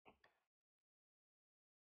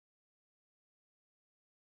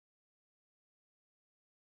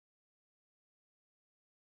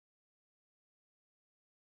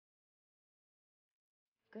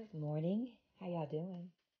Good morning. How y'all doing?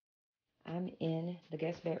 I'm in the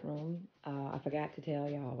guest bedroom. I forgot to tell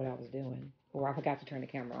y'all what I was doing, or I forgot to turn the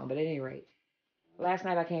camera on. But at any rate, last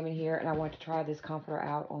night I came in here and I wanted to try this comforter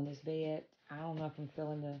out on this bed. I don't know if I'm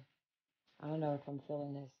feeling the. I don't know if I'm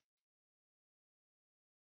feeling this.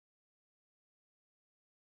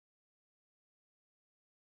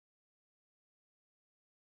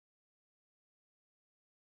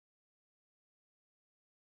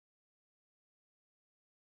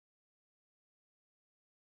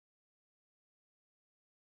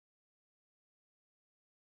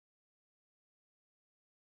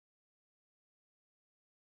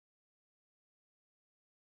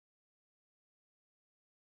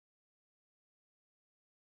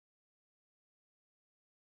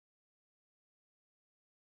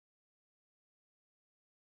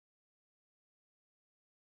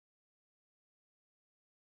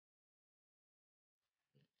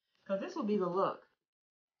 Because this will be the look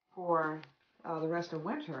for the rest of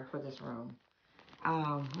winter for this room.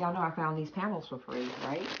 Y'all know I found these panels for free,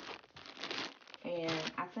 right? And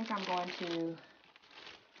I think I'm going to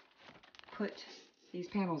put these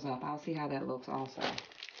panels up. I'll see how that looks also.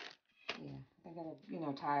 Yeah, I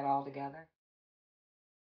gotta, tie it all together.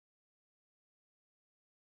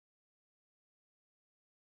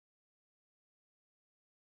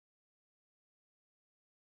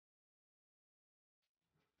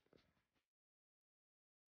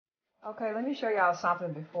 Okay, let me show y'all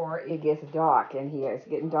something before it gets dark in here. It's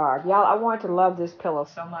getting dark. Y'all, I want to love this pillow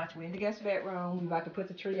so much. We're in the guest bedroom. We're about to put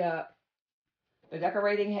the tree up. The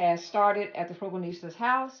decorating has started at the Frugalista's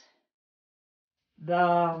house.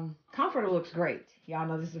 The comforter looks great. Y'all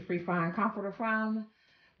know this is a free fine comforter from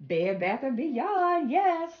Bed Bath & Beyond.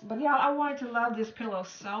 Yes. But y'all, I wanted to love this pillow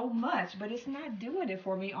so much, but it's not doing it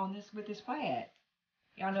for me on this with this plaid.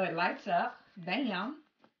 Y'all know it lights up. Bam.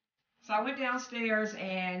 So I went downstairs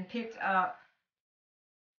and picked up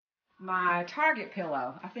my Target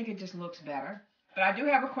pillow. I think it just looks better. But I do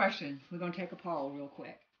have a question. We're going to take a poll real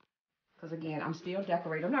quick. Because again, I'm still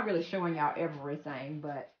decorating. I'm not really showing y'all everything,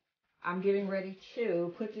 but I'm getting ready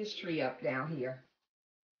to put this tree up down here.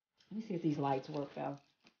 Let me see if these lights work though.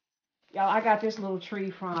 Y'all, I got this little tree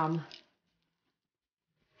from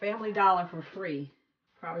Family Dollar for free.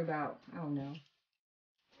 Probably about, I don't know,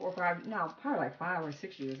 4 or 5, no, probably like 5 or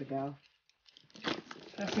 6 years ago.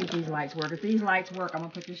 Let's see if these lights work. If these lights work, I'm going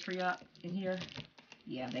to put this tree up in here.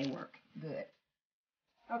 Yeah, they work. Good.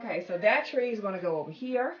 Okay, so that tree is going to go over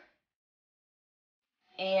here.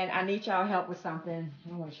 And I need y'all help with something. I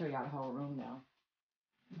don't want to show y'all the whole room now.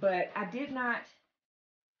 But I did not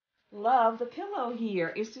love the pillow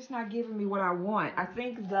here. It's just not giving me what I want. I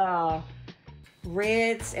think the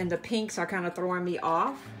reds and the pinks are kind of throwing me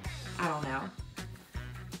off. I don't know.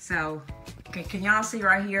 So, can y'all see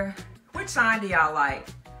right here? Which sign do y'all like?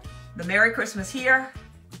 The Merry Christmas here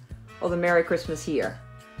or the Merry Christmas here?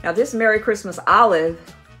 Now this Merry Christmas olive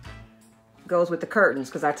goes with the curtains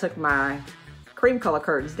because I took my cream color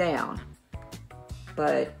curtains down.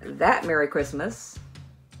 But that Merry Christmas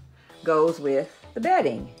goes with the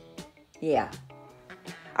bedding. Yeah.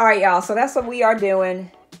 All right, y'all. So that's what we are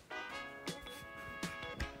doing.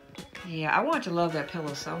 Yeah, I want to love that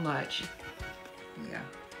pillow so much. Yeah.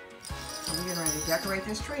 So we're getting ready to decorate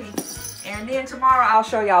this tree. And then tomorrow I'll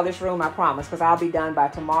show y'all this room, I promise, because I'll be done by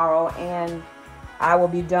tomorrow. And I will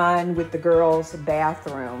be done with the girls'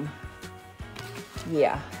 bathroom.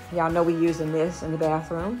 Yeah. Y'all know we're using this in the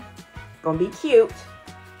bathroom. Gonna be cute.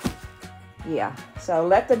 Yeah. So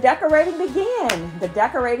let the decorating begin. The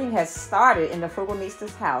decorating has started in the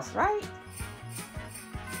Frugalista's house, right?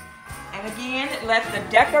 And again, let the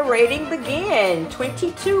decorating begin.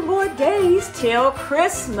 22 more days till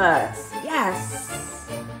Christmas. Yes.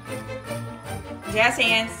 Jazz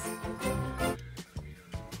hands.